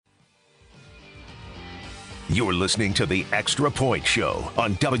You're listening to the Extra Point Show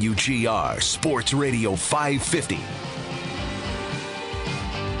on WGR Sports Radio 550.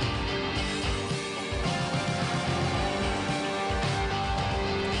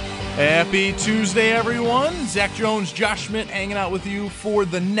 Happy Tuesday, everyone. Zach Jones, Josh Schmidt hanging out with you for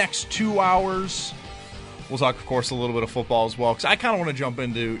the next 2 hours. We'll talk, of course, a little bit of football as well, because I kind of want to jump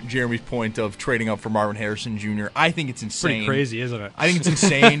into Jeremy's point of trading up for Marvin Harrison Jr. I think it's insane. Pretty crazy, isn't it? I think it's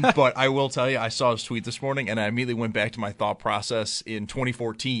insane, but I will tell you, I saw his tweet this morning, and I immediately went back to my thought process in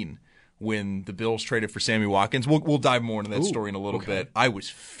 2014 when the Bills traded for Sammy Watkins. We'll dive more into that story in a little bit. I was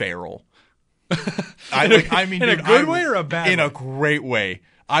feral. In a good way or a bad way? In a great way.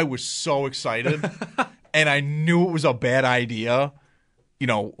 I was so excited, and I knew it was a bad idea. You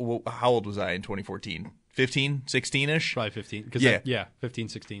know, how old was I in 2014? 15, 16-ish? Probably 15. 15,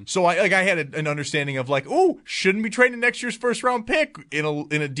 16. So I had an understanding of like, shouldn't be trading next year's first-round pick in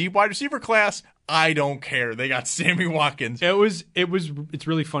a deep wide receiver class. I don't care. They got Sammy Watkins. It's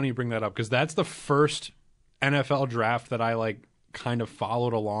really funny you bring that up, because that's the first NFL draft that I kind of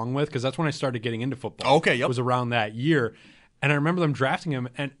followed along with, because that's when I started getting into football. Okay, yep. It was around that year. And I remember them drafting him,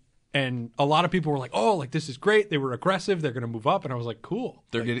 and a lot of people were like, this is great. They were aggressive. They're going to move up. And I was like, cool.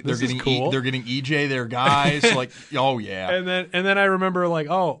 They're getting EJ, their guys. Oh, yeah. And then I remember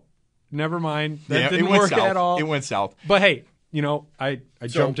never mind. That didn't went work south. at all. It went south. But hey, I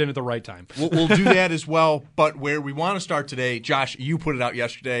jumped in at the right time. We'll do that as well. But where we want to start today, Josh, you put it out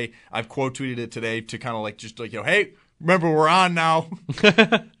yesterday. I've quote tweeted it today to kind of hey, remember, we're on now.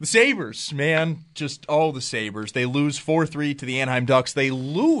 The Sabres, man. The Sabres. They lose 4-3 to the Anaheim Ducks. They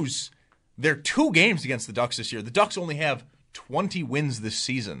lose their 2 games against the Ducks this year. The Ducks only have 20 wins this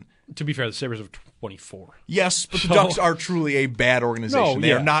season. To be fair, the Sabres have 24. Yes, but the Ducks are truly a bad organization.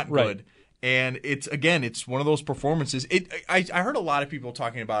 They are not good. Right. And it's one of those performances. I heard a lot of people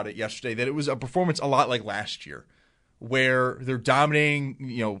talking about it yesterday, that it was a performance a lot like last year, where they're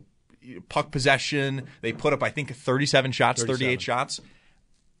dominating, puck possession. They put up, I think, 38 shots.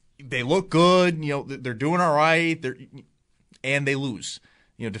 They look good. They're doing all right. And they lose.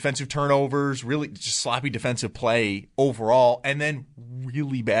 Defensive turnovers, really just sloppy defensive play overall, and then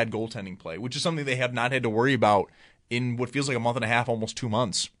really bad goaltending play, which is something they have not had to worry about in what feels like a month and a half, almost 2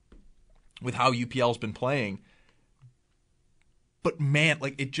 months, with how UPL's been playing. But man,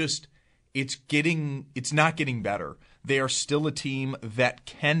 it's not getting better. They are still a team that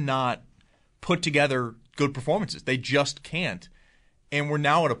cannot put together good performances. They just can't. And we're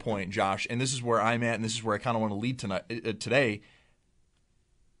now at a point, Josh, and this is where I'm at, and this is where I kind of want to lead today.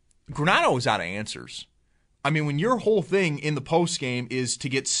 Granato is out of answers. I mean, when your whole thing in the postgame is to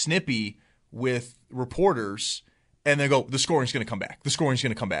get snippy with reporters, and they go, the scoring's going to come back. The scoring's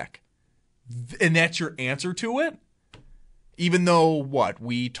going to come back. And that's your answer to it? Even though,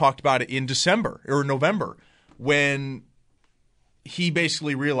 we talked about it in December or November, when he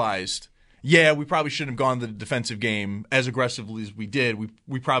basically realized, we probably shouldn't have gone to the defensive game as aggressively as we did.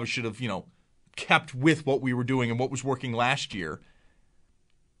 We probably should have, kept with what we were doing and what was working last year.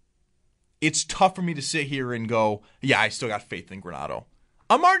 It's tough for me to sit here and go, I still got faith in Granato.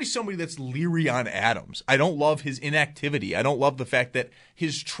 I'm already somebody that's leery on Adams. I don't love his inactivity. I don't love the fact that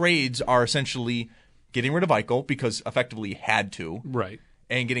his trades are essentially getting rid of Eichel, because effectively he had to. Right.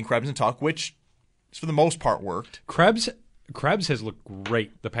 And getting Krebs and Tuch, which for the most part worked. Krebs has looked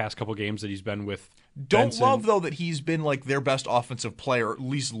great the past couple games that he's been with Don't Benson. love, though, that he's been their best offensive player, or at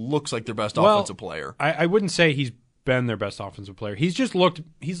least looks like their best offensive player. I wouldn't say he's been their best offensive player. He's looked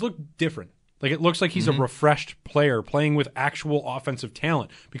different. It looks like he's a refreshed player playing with actual offensive talent,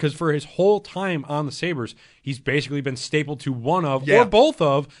 because for his whole time on the Sabres, he's basically been stapled to one of or both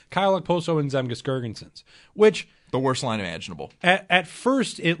of Kyle Okposo and Zemgus Girgensons, which the worst line imaginable. At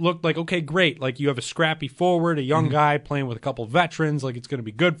first, it looked like, okay, great. You have a scrappy forward, a young guy playing with a couple of veterans. It's going to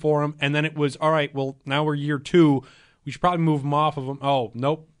be good for him. And then it was, all right, well, now we're year 2. We should probably move him off of him. Oh,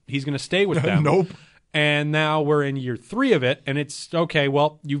 nope. He's going to stay with them. Nope. And now we're in year 3 of it, and it's, okay,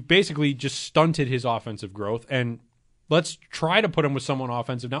 well, you've basically just stunted his offensive growth, and let's try to put him with someone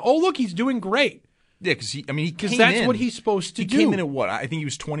offensive now. Oh, look, he's doing great. Yeah, because that's what he's supposed to do. He came in at what? I think he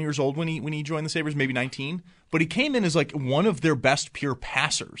was 20 years old when he joined the Sabres, maybe 19. But he came in as one of their best pure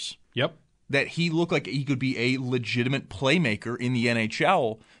passers. Yep. That he looked like he could be a legitimate playmaker in the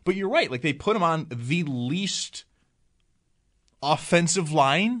NHL. But you're right, they put him on the least offensive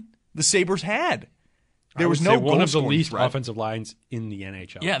line the Sabres had. There was no one of the least threat. Offensive lines in the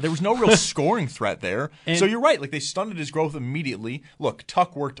NHL. Yeah, there was no real scoring threat there. So you're right. They stunted his growth immediately. Look,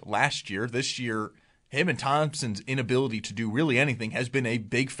 Tuch worked last year. This year, him and Thompson's inability to do really anything has been a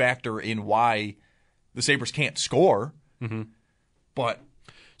big factor in why the Sabres can't score. Mm-hmm. But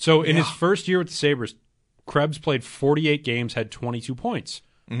so in his first year with the Sabres, Krebs played 48 games, had 22 points.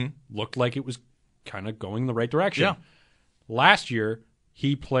 Mm-hmm. Looked like it was kind of going the right direction. Yeah. Last year,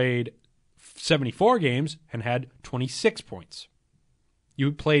 he played 74 games and had 26 points.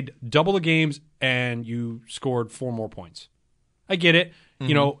 You played double the games and you scored 4 more points. I get it. Mm-hmm.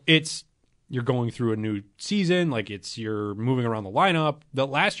 You know, you're going through a new season. Like, you're moving around the lineup. The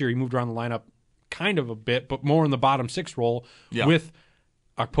last year, he moved around the lineup kind of a bit, but more in the bottom 6 role with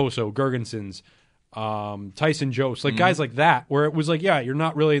Okposo, Girgensons, Tyson Jost, like guys like that, where it was like, yeah, you're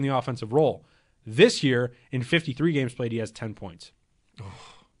not really in the offensive role. This year, in 53 games played, he has 10 points.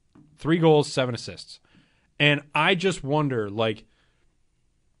 3 goals, 7 assists. And I just wonder, like,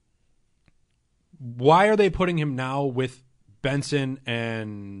 why are they putting him now with Benson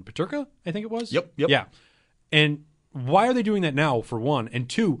and Peterka, I think it was? Yep. Yeah. And why are they doing that now, for one? And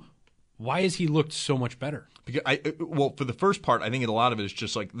two, why has he looked so much better? Because for the first part, I think a lot of it is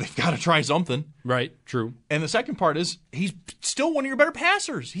just like they've got to try something. Right, true. And the second part is he's still one of your better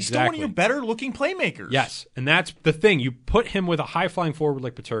passers. He's still one of your better-looking playmakers. Yes, and that's the thing. You put him with a high-flying forward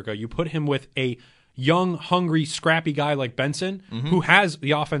like Peterka. You put him with a young, hungry, scrappy guy like Benson, who has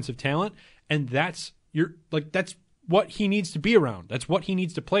the offensive talent, and that's what he needs to be around. That's what he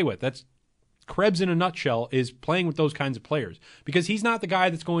needs to play with. That's Krebs in a nutshell is playing with those kinds of players, because he's not the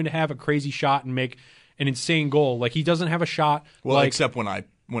guy that's going to have a crazy shot and make an insane goal. Like, he doesn't have a shot. Well, except when I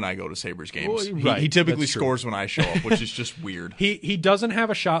go to Sabres games. Well, right, he typically scores when I show up, which is just weird. He doesn't have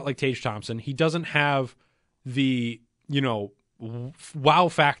a shot like Tage Thompson. He doesn't have the, wow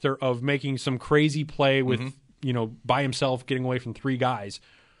factor of making some crazy play with, by himself getting away from 3 guys.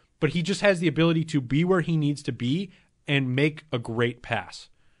 But he just has the ability to be where he needs to be and make a great pass.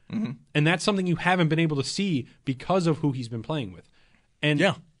 Mm-hmm. And that's something you haven't been able to see because of who he's been playing with.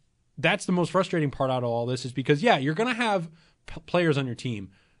 And that's the most frustrating part out of all this, is because, you're going to have players on your team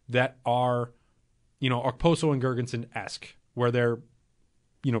that are, Okposo and Girgensson-esque, where they're,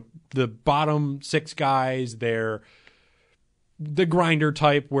 the bottom 6 guys, they're the grinder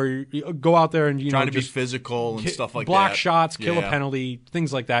type, where you go out there and, trying to be physical and stuff like that. Block shots, kill a penalty,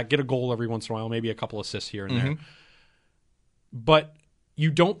 things like that, get a goal every once in a while, maybe a couple assists here and there. But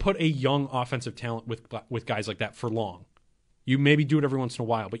you don't put a young offensive talent with guys like that for long. You maybe do it every once in a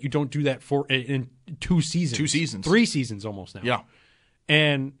while, but you don't do that in 2 seasons. 2 seasons. 3 seasons almost now. Yeah.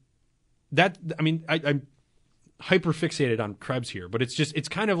 And that, I'm hyper fixated on Krebs here, but it's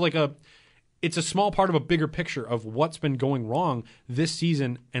kind of like it's a small part of a bigger picture of what's been going wrong this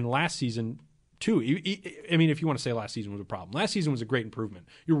season and last season too. If you want to say last season was a problem. Last season was a great improvement.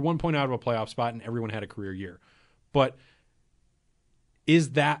 You were 1 point out of a playoff spot and everyone had a career year. But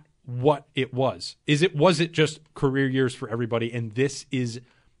is that what it was? Was it just career years for everybody, and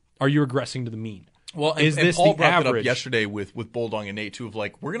are you regressing to the mean? Well, and Paul brought it up yesterday with Bulldog and Nate too, of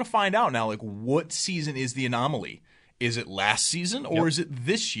like, we're going to find out now, like, what season is the anomaly? Is it last season or is it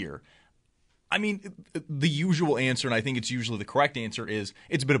this year? I mean, the usual answer, and I think it's usually the correct answer, is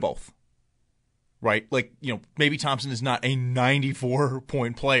it's a bit of both, right? Like, maybe Thompson is not a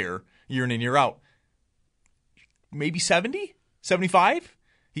 94-point player year in and year out. Maybe 70, 75?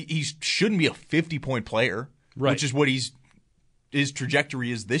 He shouldn't be a 50-point player, which is what his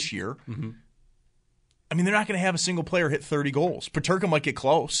trajectory is this year. Mm-hmm. I mean, they're not going to have a single player hit 30 goals. Peterka might get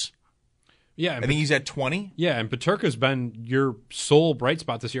close. Yeah, I think he's at 20. Yeah, and Peterka's been your sole bright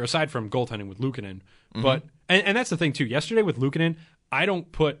spot this year, aside from goaltending with Luukkonen. Mm-hmm. But and that's the thing too. Yesterday with Luukkonen,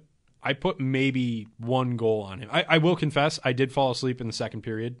 I put maybe 1 goal on him. I will confess, I did fall asleep in the second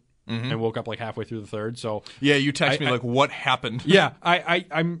period. Mm-hmm. And woke up like halfway through the third. So you text me like, what happened? Yeah,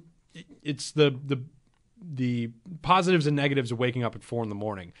 I'm. It's the positives and negatives of waking up at 4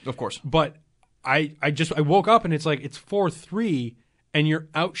 a.m. Of course, but I woke up and it's like it's 4-3, and you're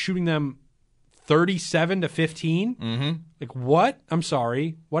out shooting them 37-15. Mm-hmm. Like, what? I'm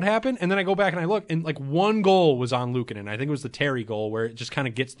sorry, what happened? And then I go back and I look, and like 1 goal was on Luukkonen. I think it was the Terry goal where it just kind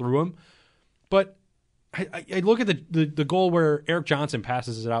of gets through him, but. I look at the goal where Eric Johnson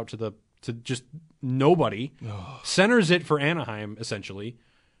passes it out to just nobody, centers it for Anaheim, essentially.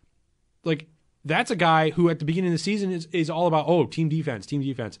 Like, that's a guy who at the beginning of the season is all about, team defense.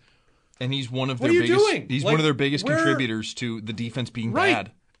 And he's one of their biggest doing? He's one of their biggest contributors to the defense being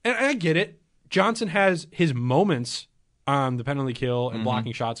bad. And I get it. Johnson has his moments on the penalty kill and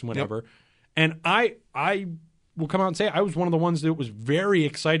blocking shots and whatever. Yep. And I will come out and say I was one of the ones that was very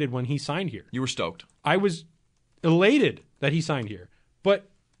excited when he signed here. You were stoked. I was elated that he signed here,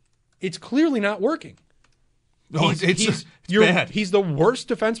 but it's clearly not working. No, it's bad. He's the worst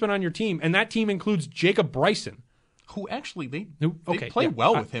defenseman on your team, and that team includes Jacob Bryson, who actually they play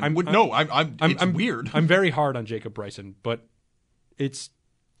well with him. It's weird. I'm very hard on Jacob Bryson, but it's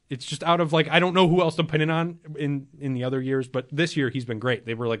It's just out of I don't know who else to put it on in the other years, but this year he's been great.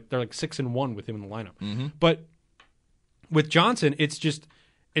 They're 6-1 with him in the lineup. Mm-hmm. But with Johnson, it's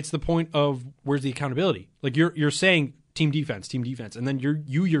the point of where's the accountability? You're saying team defense, and then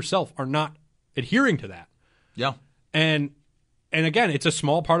you yourself are not adhering to that. Yeah. And again, it's a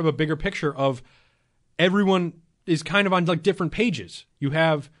small part of a bigger picture of everyone is kind of on different pages. You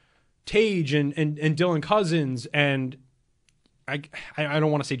have Tage and Dylan Cousins and I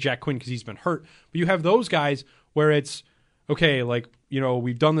don't want to say Jack Quinn because he's been hurt, but you have those guys where it's okay,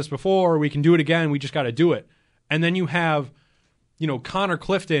 we've done this before, we can do it again, we just got to do it. And then you have, Connor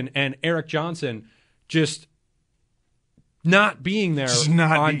Clifton and Eric Johnson just not being there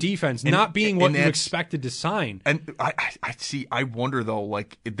on defense, not being what you expected to sign. And I wonder though,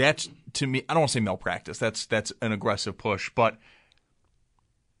 that's to me, I don't want to say malpractice. That's an aggressive push, but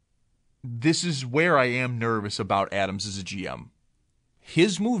this is where I am nervous about Adams as a GM.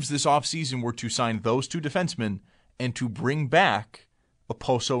 His moves this offseason were to sign those two defensemen and to bring back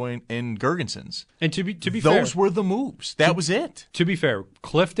Oposo and Gergensons. And to be fair, those were the moves. That was it. To be fair,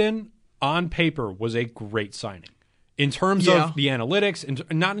 Clifton on paper was a great signing. In terms of the analytics,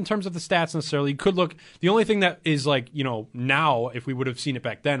 and not in terms of the stats necessarily. You could look. The only thing that is now, if we would have seen it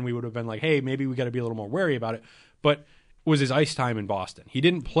back then, we would have been hey, maybe we got to be a little more wary about it. But was his ice time in Boston? He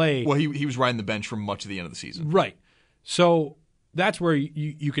didn't play. Well, he was riding the bench for much of the end of the season. Right. So that's where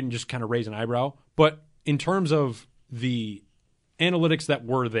you can just kind of raise an eyebrow. But in terms of the analytics that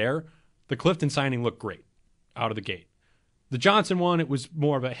were there, the Clifton signing looked great out of the gate. The Johnson one, it was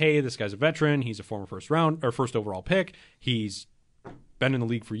more of hey, this guy's a veteran. He's a former first overall pick. He's been in the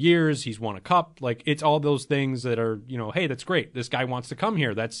league for years. He's won a cup. It's all those things that are, hey, that's great. This guy wants to come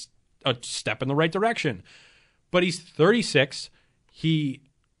here. That's a step in the right direction. But he's 36. He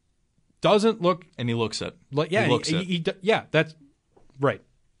doesn't look, and he looks it. Yeah, he looks it. Yeah, that's right.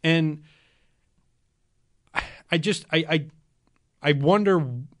 And I wonder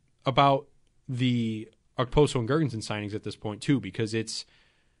about the Okposo and Gergensen signings at this point too, because it's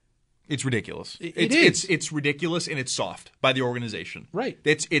ridiculous. It's ridiculous, and it's soft by the organization. Right.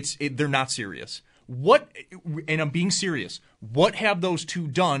 They're not serious. And I'm being serious. What have those two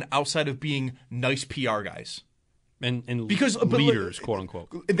done outside of being nice PR guys? And leaders, quote unquote.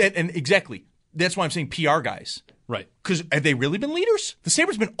 Exactly. That's why I'm saying PR guys. Right. Because have they really been leaders? The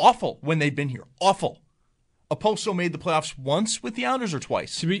Sabres been awful when they've been here. Awful. Oposo made the playoffs once with the Islanders or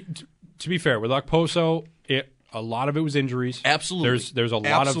twice. To be fair, with Okposo, a lot of it was injuries. Absolutely.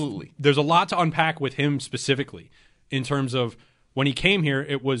 There's a lot to unpack with him specifically in terms of when he came here.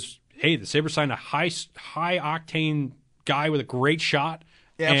 It was the Sabres signed a high octane guy with a great shot.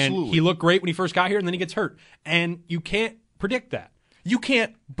 Absolutely. And he looked great when he first got here, and then he gets hurt. And you can't predict that. You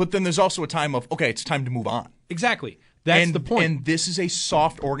can't, but then there's also a time of, okay, it's time to move on. Exactly. That's the point. And this is a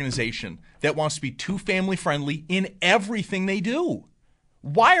soft organization that wants to be too family-friendly in everything they do.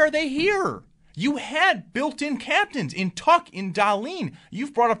 Why are they here? You had built-in captains in Tuck, in Dahlin.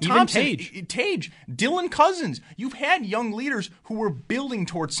 You've brought up Thompson, Tage, Dylan Cousins. You've had young leaders who were building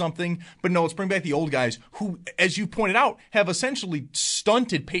towards something, but no, let's bring back the old guys who, as you pointed out, have essentially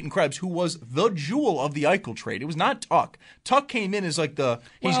stunted Peyton Krebs, who was the jewel of the Eichel trade. It was not Tuck. Tuck came in as he's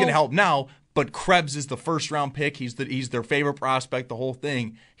going to help now, but Krebs is the first-round pick. He's their favorite prospect, the whole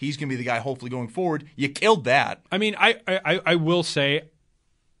thing. He's going to be the guy hopefully going forward. You killed that. I mean, I will say,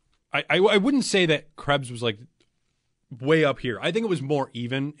 I wouldn't say that Krebs was way up here. I think it was more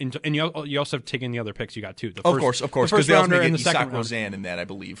even. And you also have taken the other picks you got too. Of course. The first rounder and the second rounder. in that, I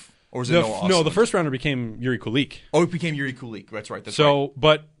believe. Or was it Noah Austin? No, the first rounder became Yuri Kulik. Oh, it became Yuri Kulik. That's right.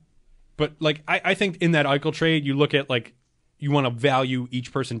 But I think in that Eichel trade, you look at you want to value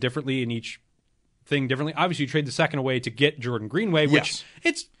each person differently and each thing differently. Obviously, you trade the second away to get Jordan Greenway, which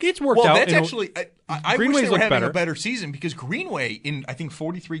it's worked out. Well, that's actually I wish they were having better. a better season because Greenway in I think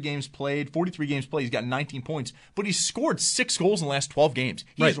 43 games played, he's got 19 points, but he's scored 6 goals in the last 12 games.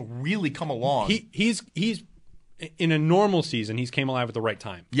 He has really come along. He's in a normal season, he's came alive at the right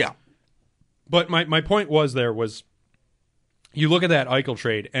time. Yeah. But my point was you look at that Eichel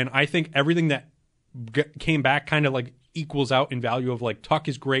trade, and I think everything that came back kind of equals out in value of Tuck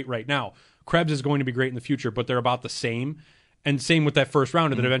is great right now. Krebs is going to be great in the future, but they're about the same. And same with that first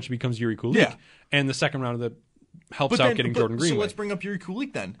rounder that eventually becomes Yuri Kulik. And the second rounder that helps out getting Jordan Greenway. So let's bring up Yuri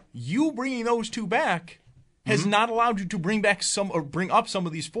Kulik then. You bringing those two back has not allowed you to bring up some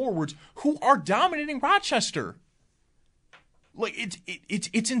of these forwards who are dominating Rochester.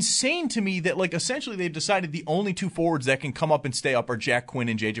 It's insane to me that essentially they've decided the only two forwards that can come up and stay up are Jack Quinn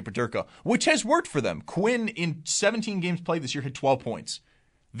and JJ Peterka, which has worked for them. Quinn in 17 games played this year had 12 points.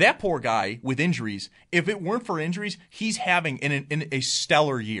 That poor guy with injuries, if it weren't for injuries, he's having in a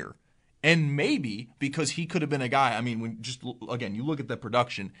stellar year. And maybe because he could have been a guy, I mean, again, you look at the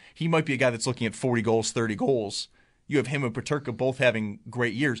production, he might be a guy that's looking at 40 goals, 30 goals. You have him and Peterka both having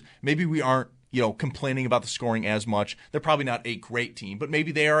great years. Maybe we aren't, complaining about the scoring as much. They're probably not a great team, but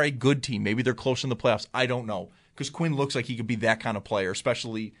maybe they are a good team. Maybe they're close in the playoffs. I don't know. Because Quinn looks like he could be that kind of player,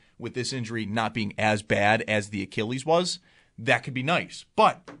 especially with this injury not being as bad as the Achilles was. That could be nice.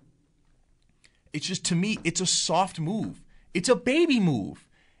 But it's just, to me, it's a soft move. It's a baby move.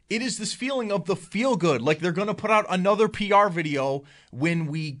 It is this feeling of the feel good, like they're going to put out another PR video when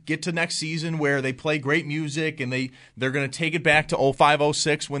we get to next season where they play great music and they're going to take it back to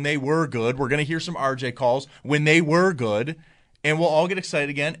 05-06 when they were good. We're going to hear some RJ calls when they were good, and we'll all get excited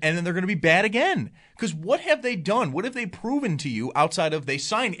again, and then they're going to be bad again. Because what have they done? What have they proven to you outside of they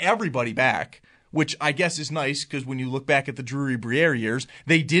sign everybody back, which I guess is nice because when you look back at the Drury-Briere years,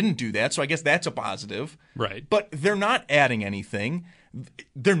 they didn't do that, so I guess that's a positive. Right. But they're not adding anything.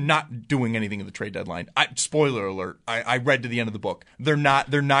 They're not doing anything in the trade deadline. Spoiler alert, I read to the end of the book. They're not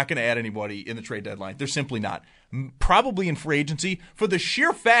going to add anybody in the trade deadline. They're simply not. Probably in free agency for the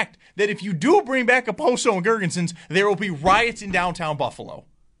sheer fact that if you do bring back Oposo and Girgensons, there will be riots in downtown Buffalo.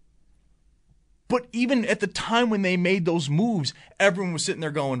 But even at the time when they made those moves, everyone was sitting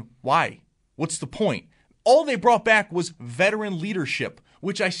there going, why? What's the point? All they brought back was veteran leadership,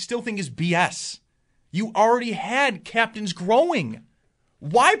 which I still think is BS. You already had captains growing.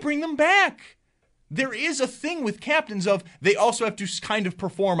 Why bring them back? There is a thing with captains of they also have to kind of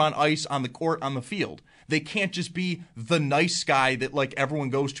perform on ice, on the court, on the field. They can't just be the nice guy that like everyone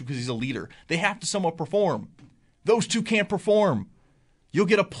goes to because he's a leader. They have to somewhat perform. Those two can't perform. You'll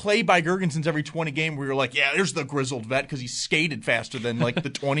get a play by Girgensons every 20 game where you're like, yeah, there's the grizzled vet because he skated faster than like the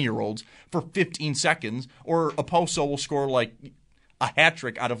 20-year-olds for 15 seconds. Or Oposo will score like a hat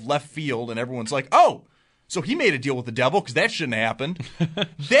trick out of left field and everyone's like, oh, so he made a deal with the devil because that shouldn't have happened.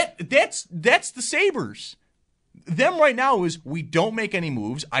 That's the Sabres. Them right now is we don't make any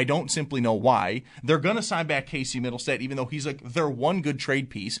moves. I don't simply know why. They're going to sign back Casey Middlestat, even though he's like their one good trade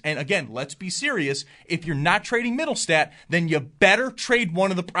piece. And again, let's be serious. If you're not trading Middlestat, then you better trade one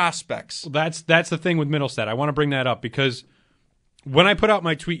of the prospects. Well, that's the thing with Middlestat. I want to bring that up because when I put out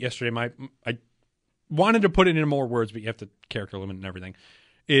my tweet yesterday, I wanted to put it in more words, but you have to character limit and everything,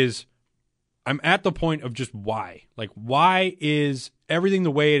 is I'm at the point of just why. Like, why is everything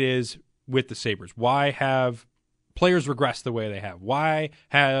the way it is with the Sabres? Why have players regressed the way they have? Why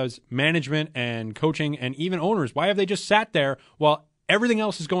has management and coaching and even owners, why have they just sat there while everything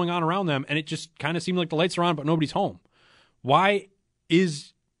else is going on around them and it just kind of seemed like the lights are on but nobody's home? Why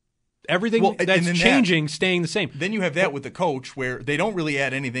is everything that's changing staying the same? Then you have that with the coach where they don't really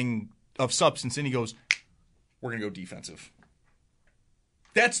add anything of substance and he goes, we're going to go defensive.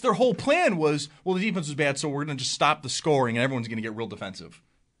 That's their whole plan was, well, the defense was bad, so we're going to just stop the scoring and everyone's going to get real defensive.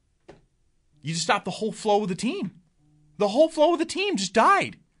 You just stopped the whole flow of the team. The whole flow of the team just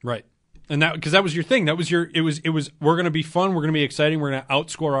died. Right. And that because that was your thing. That was it was we're going to be fun, we're going to be exciting, we're going to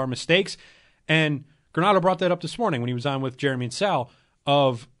outscore our mistakes. And Granato brought that up this morning when he was on with Jeremy and Sal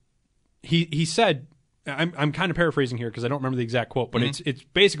of he said, I'm kind of paraphrasing here because I don't remember the exact quote, but it's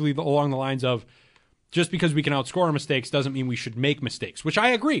basically along the lines of just because we can outscore our mistakes doesn't mean we should make mistakes, which I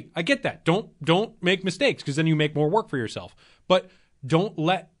agree. I get that. Don't make mistakes because then you make more work for yourself. But don't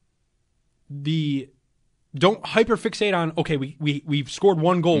hyperfixate on, okay, we've scored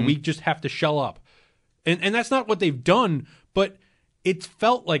one goal, we just have to shell up. And that's not what they've done, but it's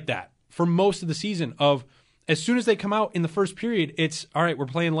felt like that for most of the season of as soon as they come out in the first period, it's all right, we're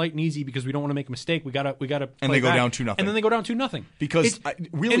playing light and easy because we don't want to make a mistake. We gotta and they go down 2-0. And then they go down 2-0. Because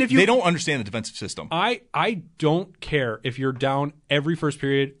they don't understand the defensive system. I don't care if you're down every first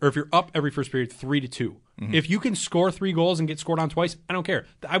period or if you're up every first period 3-2. Mm-hmm. If you can score 3 goals and get scored on twice, I don't care.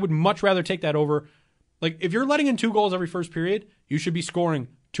 I would much rather take that over. Like if you're letting in 2 goals every first period, you should be scoring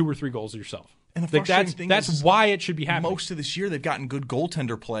 2 or 3 goals yourself. And the frustrating thing that's why it should be happening. Most of this year, they've gotten good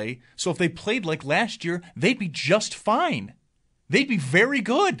goaltender play. So if they played like last year, they'd be just fine. They'd be very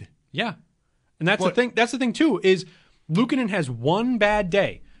good. Yeah, and that's the thing. That's the thing too. Is Luukkonen has one bad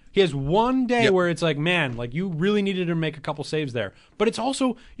day. He has one day where it's like, man, like you really needed to make a couple saves there. But it's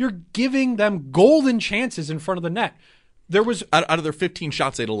also you're giving them golden chances in front of the net. There was out of their 15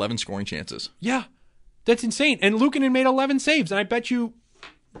 shots, they had 11 scoring chances. Yeah, that's insane. And Luukkonen made 11 saves, and I bet you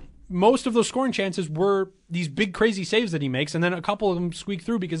most of those scoring chances were these big crazy saves that he makes, and then a couple of them squeak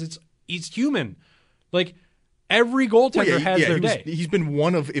through because he's human. Like every goaltender has their day. He's been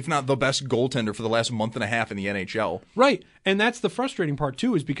one of, if not the best goaltender for the last month and a half in the NHL. Right, and that's the frustrating part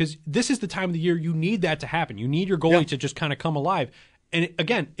too, is because this is the time of the year you need that to happen. You need your goalie to just kind of come alive. And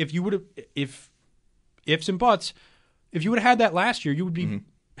again, if you would have, ifs and buts, if you would have had that last year, you would be,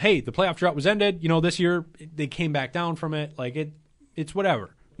 hey, the playoff drought was ended. This year they came back down from it. Like it's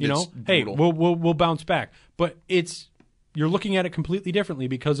whatever. It's hey, we'll bounce back. But you're looking at it completely differently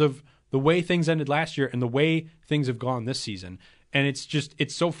because of the way things ended last year and the way things have gone this season. And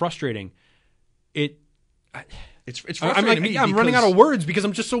it's so frustrating. It's frustrating to me. I'm running out of words because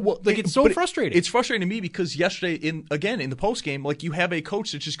I'm just so it's so frustrating. It's frustrating to me because yesterday in the post game, like you have a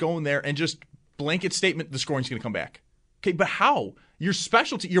coach that's just going there and just blanket statement, the scoring's going to come back. Okay, but how? Your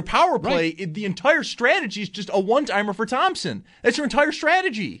specialty, your power play, the entire strategy is just a one-timer for Thompson. That's your entire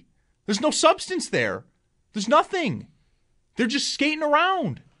strategy. There's no substance there. There's nothing. They're just skating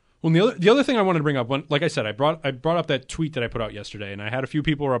around. Well, the other thing I wanted to bring up, like I said, I brought up that tweet that I put out yesterday, and I had a few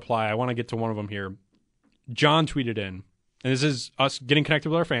people reply. I want to get to one of them here. John tweeted in, and this is us getting connected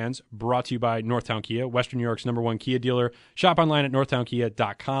with our fans, brought to you by Northtown Kia, Western New York's #1 Kia dealer. Shop online at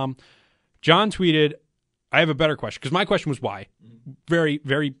northtownkia.com. John tweeted, I have a better question, because my question was why. Very,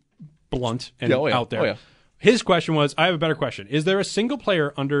 very blunt and out there. Oh, yeah. His question was, I have a better question. Is there a single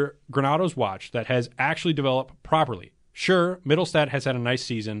player under Granato's watch that has actually developed properly? Sure, Middlestat has had a nice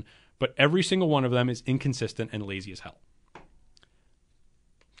season, but every single one of them is inconsistent and lazy as hell.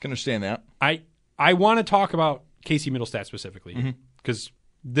 Can understand that. I want to talk about Casey Middlestat specifically, because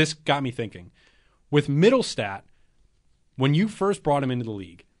this got me thinking. With Middlestat, when you first brought him into the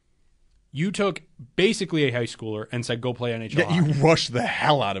league, you took basically a high schooler and said, go play NHL hockey. You rushed the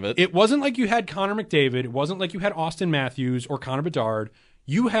hell out of it. It wasn't like you had Connor McDavid. It wasn't like you had Austin Matthews or Connor Bedard.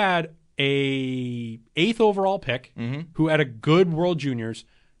 You had a 8th overall pick who had a good World Juniors,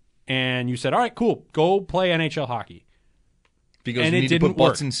 and you said, all right, cool, go play NHL hockey. Because you need to put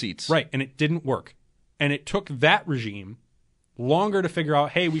butts in seats. Right, and it didn't work. And it took that regime longer to figure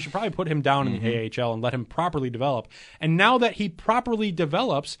out, hey, we should probably put him down in the AHL and let him properly develop. And now that he properly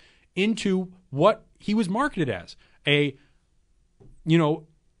develops into what he was marketed as,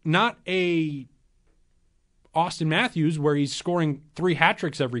 not a Austin Matthews where he's scoring 3 hat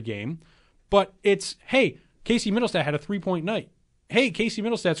tricks every game, but it's, hey, Casey Middlestat had a 3-point night. Hey, Casey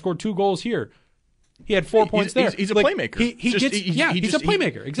Middlestat scored 2 goals here. He had 4 points there. He's a playmaker. He's a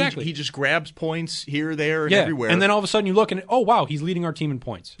playmaker. Exactly. He just grabs points here, there, and everywhere. And then all of a sudden you look and, oh, wow, he's leading our team in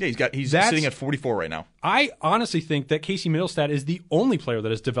points. Yeah, he's sitting at 44 right now. I honestly think that Casey Middlestat is the only player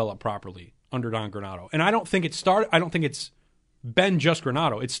that has developed properly under Don Granato. And I don't think it's been just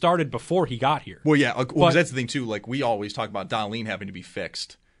Granato. It started before he got here. Well, yeah. Because that's the thing, too. Like, we always talk about Don Lean having to be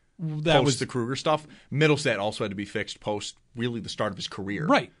fixed. That was the Kruger stuff. Middlestat also had to be fixed post really the start of his career.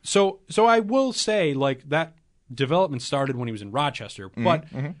 Right. So I will say, like, that development started when he was in Rochester, but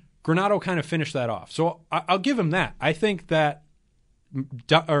Granato kind of finished that off. So I'll give him that. I think that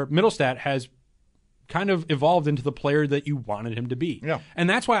Middlestat has kind of evolved into the player that you wanted him to be. Yeah. And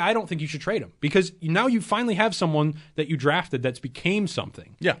that's why I don't think you should trade him, because now you finally have someone that you drafted that's became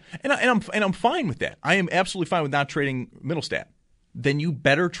something. Yeah. And I'm fine with that. I am absolutely fine with not trading Middlestat. Then you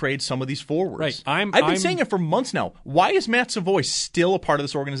better trade some of these forwards. Right. I've been saying it for months now. Why is Matt Savoy still a part of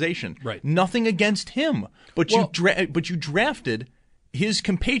this organization? Right. Nothing against him, but you drafted his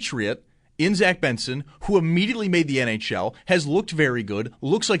compatriot in Zach Benson, who immediately made the NHL, has looked very good,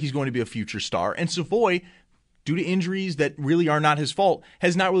 looks like he's going to be a future star, and Savoy, due to injuries that really are not his fault,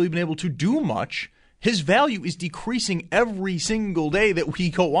 has not really been able to do much. His value is decreasing every single day that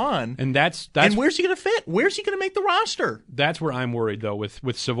we go on. And that's and where's he going to fit? Where's he going to make the roster? That's where I'm worried, though,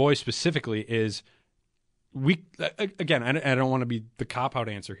 with Savoy specifically, is again, I don't want to be the cop-out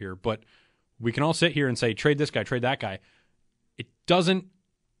answer here, but we can all sit here and say, trade this guy, trade that guy.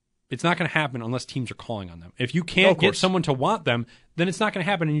 It's not going to happen unless teams are calling on them. If you can't get someone to want them, then it's not going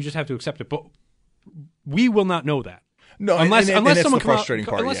to happen, and you just have to accept it. But we will not know that. No, unless someone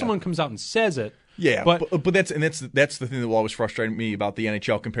someone comes out and says it. Yeah, but that's the thing that will always frustrate me about the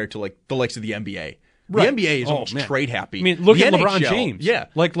NHL compared to like the likes of the NBA. Right. The NBA is almost trade happy. I mean, look at NHL, LeBron James. Yeah,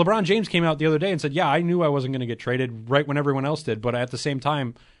 like LeBron James came out the other day and said, "Yeah, I knew I wasn't going to get traded right when everyone else did, but at the same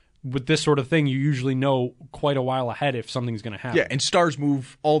time, with this sort of thing, you usually know quite a while ahead if something's going to happen." Yeah, and stars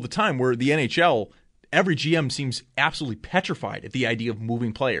move all the time. Where the NHL, every GM seems absolutely petrified at the idea of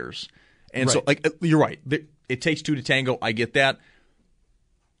moving players, and so like you're right. It takes 2 to tango. I get that,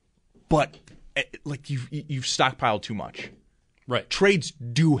 but like you've stockpiled too much. Right. Trades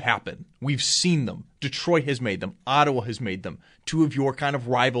do happen. We've seen them. Detroit has made them. Ottawa has made them. 2 of your kind of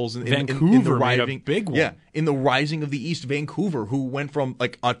rivals in Vancouver the rising, made a big one. Yeah, in the rising of the East, Vancouver, who went from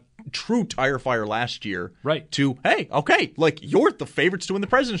like a true tire fire last year, right, to hey, okay, like you're the favorites to win the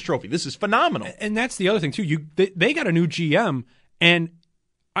President's Trophy. This is phenomenal. And that's the other thing too. They got a new GM, and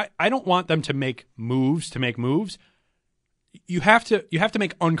I don't want them to make moves. you have to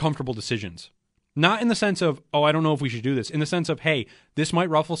make uncomfortable decisions. Not in the sense of, oh, I don't know if we should do this. In the sense of, hey, this might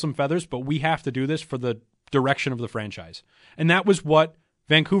ruffle some feathers, but we have to do this for the direction of the franchise. And that was what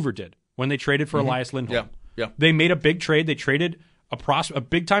Vancouver did when they traded for Elias Lindholm. Yeah. They made a big trade. They traded a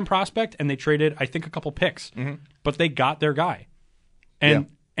big-time prospect, and they traded, I think, a couple picks. But they got their guy.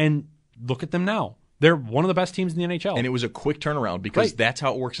 And look at them now. They're one of the best teams in the NHL. And it was a quick turnaround because that's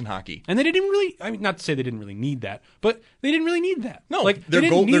how it works in hockey. And they didn't really, I mean, not to say they didn't really need that, but they didn't really need that. No. Like, they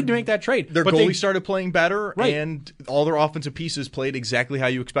didn't need to make that trade. Their goalie started playing better, Right. and all their offensive pieces played exactly how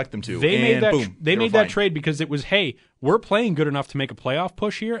you expect them to. They made boom, that trade because it was, hey, we're playing good enough to make a playoff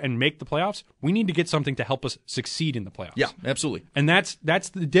push here and make the playoffs. We need to get something to help us succeed in the playoffs. Yeah, absolutely. And that's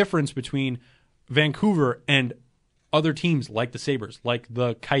the difference between Vancouver and other teams like the Sabres, like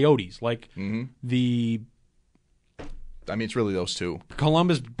the Coyotes, like the I mean, it's really those two.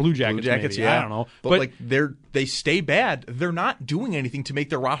 Columbus Blue Jackets, maybe. Yeah. I don't know. But like they stay bad. They're not doing anything to make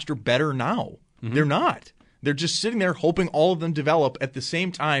their roster better now. They're not. They're just sitting there hoping all of them develop at the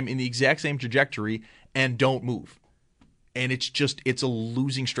same time in the exact same trajectory and don't move. And it's a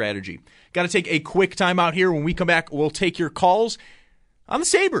losing strategy. Got to take a quick time out here. When we come back, we'll take your calls on the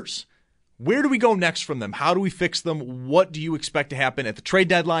Sabres. Where do we go next from them? How do we fix them? What do you expect to happen at the trade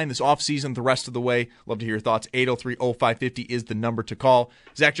deadline, this offseason, the rest of the way? Love to hear your thoughts. 803-0550 is the number to call.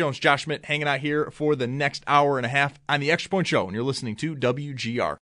 Zach Jones, Josh Schmidt hanging out here for the next hour and a half on the Extra Point Show, and you're listening to WGR.